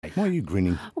Why are you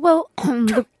grinning? Well,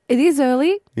 look, it is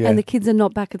early Yeah. and the kids are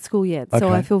not back at school yet. So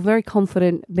Okay. I feel very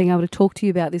confident being able to talk to you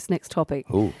about this next topic.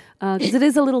 Oh, Because it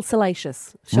is a little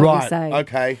salacious, shall we right. say.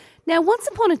 Okay. Now, once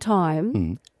upon a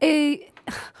time,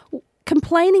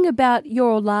 complaining about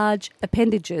your large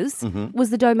appendages was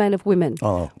the domain of women.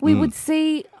 Oh, We would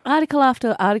see article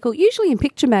after article, usually in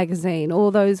Picture Magazine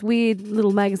or those weird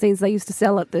little magazines they used to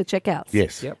sell at the checkouts.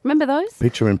 Yes. Yep. Remember those?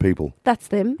 Picture and people. That's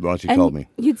them. Right, you And told me.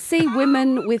 You'd see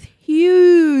women with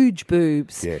huge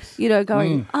boobs. Yes. You know,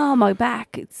 going, oh, my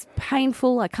back, it's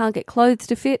painful. I can't get clothes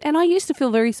to fit. And I used to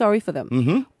feel very sorry for them.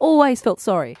 Mm-hmm. Always felt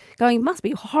sorry. Going, it must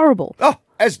be horrible. Oh,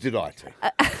 as did I too.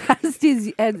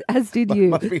 as did you.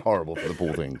 Must be horrible for the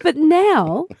poor thing. But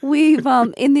now we've,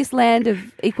 in this land of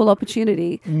equal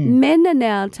opportunity, men are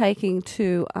now taking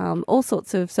to all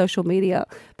sorts of social media,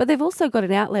 but they've also got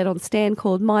an outlet on Stan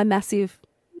called My Massive.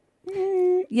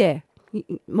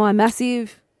 My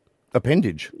Massive.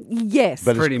 Appendage. Yes.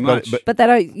 But it's- Pretty much. But they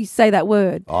don't you say that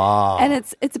word. Ah. And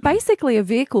it's basically a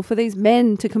vehicle for these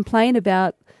men to complain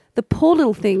about the poor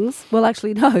little things. Well,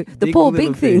 actually, no, the Big poor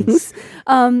little big things.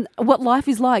 What life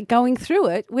is like going through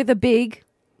it with a big,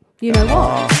 you know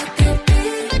what?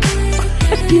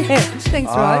 Yeah,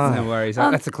 thanks, right? No worries.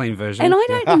 That's a clean version. And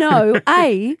I don't know,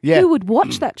 A, Yeah. who would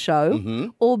watch that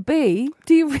show, or B,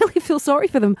 do you really feel sorry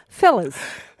for them? Fellas.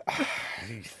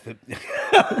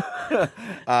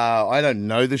 I don't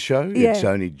know the show. Yeah. It's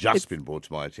only just been brought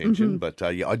to my attention, but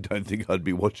I don't think I'd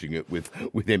be watching it with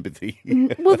empathy.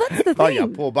 Well, that's the Oh, thing. yeah,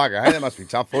 poor bugger. Hey, that must be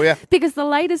tough for you. Because the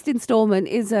latest instalment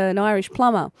is an Irish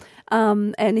plumber.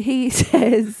 And he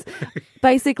says,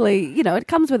 basically, you know, it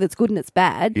comes with its good and its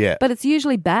bad. Yeah. But it's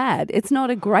usually bad. It's not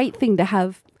a great thing to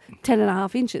have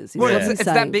 10.5 inches. Is Well, what it's, he's it's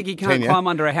saying. that big you can't Tanya. climb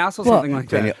under a house or What? something like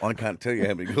Tanya, that. I can't tell you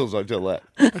how many girls I tell that.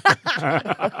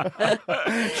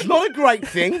 It's not a great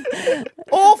thing.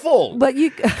 Awful. But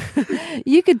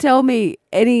you could tell me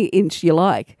any inch you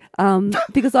like,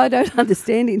 because I don't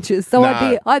understand inches, so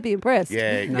No. I'd be impressed.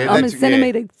 Yeah, No. yeah, I'm a that's-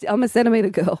 centimeter. I'm a centimeter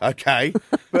girl. yeah. Okay.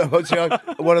 But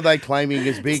what are they claiming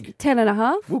as big?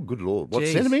 10.5. Oh, good Lord. What,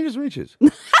 Jeez. centimetres or inches?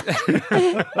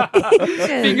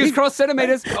 Fingers crossed,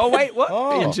 centimetres. Oh, wait, what?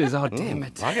 Oh. Inches. Oh, damn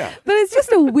it. Bugger. But it's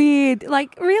just a weird,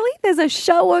 like, really? There's a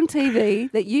show on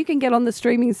TV that you can get on the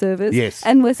streaming service. Yes.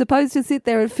 And we're supposed to sit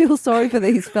there and feel sorry for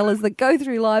these fellas that go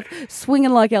through life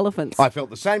swinging like elephants. I felt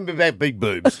the same about big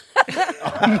boobs.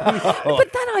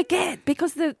 But that I get,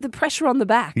 because the pressure on the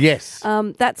back. Yes.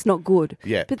 That's not good.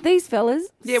 Yeah. But these fellas,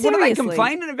 Yeah, what are they seriously,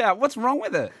 complaining about? What's wrong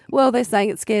with it? Well, they're saying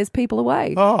it scares people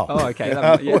away. Oh, okay.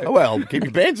 That, yeah. Well, keep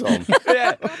your pants on.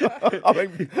 Yeah. I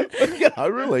mean,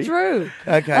 really. True.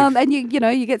 Okay. And you know,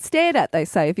 you get stared at, they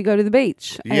say, if you go to the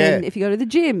beach. Yeah. And if you go to the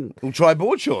gym. We'll try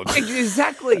board shorts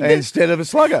Exactly. instead of a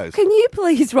sluggos. Can you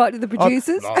please write to the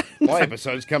producers? My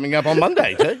episode's coming up on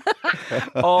Monday, too.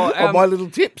 Oh, Of my little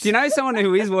tips. do you know someone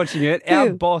who is watching it? Our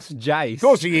Who? boss, Jace. Of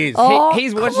course he is. Oh,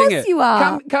 He's of watching course it. you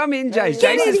are. Come in, Jace.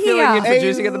 Get Jace is in filling in here.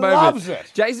 producing at the moment. Loves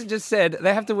it. Jason just said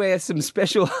they have to wear some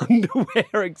special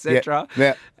underwear, etc.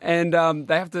 Yeah. And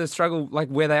they have to struggle like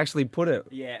where they actually put it.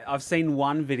 Yeah, I've seen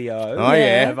one video Oh,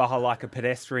 yeah. of a like a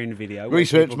pedestrian video. where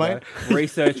Research, people mate. go,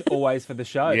 Research always for the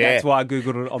show. Yeah. That's why I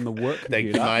googled it on the work Thank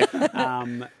you, computer.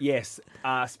 mate. Yes,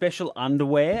 special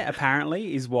underwear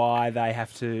apparently is why they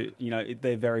have to. You know,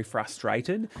 they're very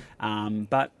frustrated.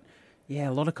 But yeah,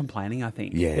 a lot of complaining. I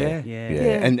think. Yeah.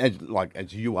 Yeah. And like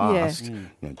as you asked, Yeah. you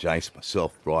know, Jace,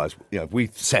 myself, Bryce, you know, if we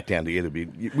sat down together,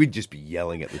 we'd just be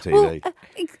yelling at the TV. Well,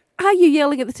 are you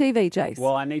yelling at the TV, Jace?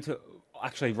 Well, I need to.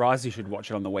 Actually, Risey should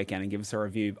watch it on the weekend and give us a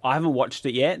review. I haven't watched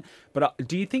it yet, but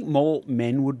do you think more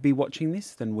men would be watching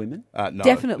this than women? No,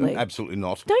 Definitely. absolutely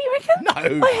not. Don't you reckon?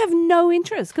 No. I have no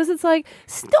interest, because it's like,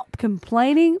 stop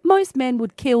complaining. Most men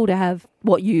would kill to have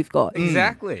what you've got.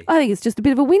 Exactly. I think it's just a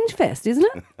bit of a whinge fest, isn't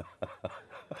it?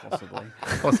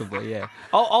 Possibly, yeah.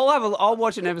 I'll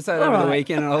watch an episode over All the right.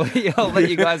 weekend, and I'll let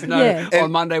you guys know Yeah.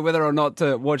 on Monday whether or not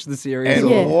to watch the series. And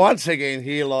Yeah. once again,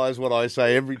 here lies what I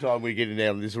say every time we get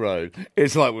down this road.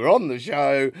 It's like we're on the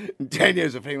show, and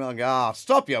Tanya's a female, and go,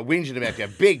 stop your whinging about your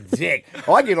big dick.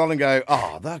 I get on and go,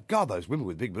 God, those women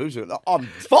with big boobs, I'm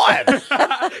fired.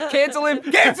 Cancel him.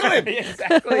 Cancel him.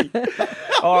 Exactly.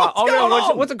 All right, I'll go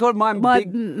watch it. What's it called? My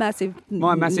massive...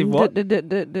 My massive what?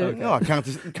 No, I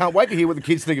can't wait to hear what the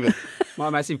kids think of it. My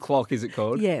Massive Clock, is it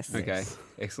called? Yes. Okay. It'll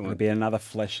Excellent. be another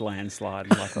flesh landslide.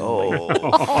 Like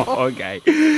Oh. Okay.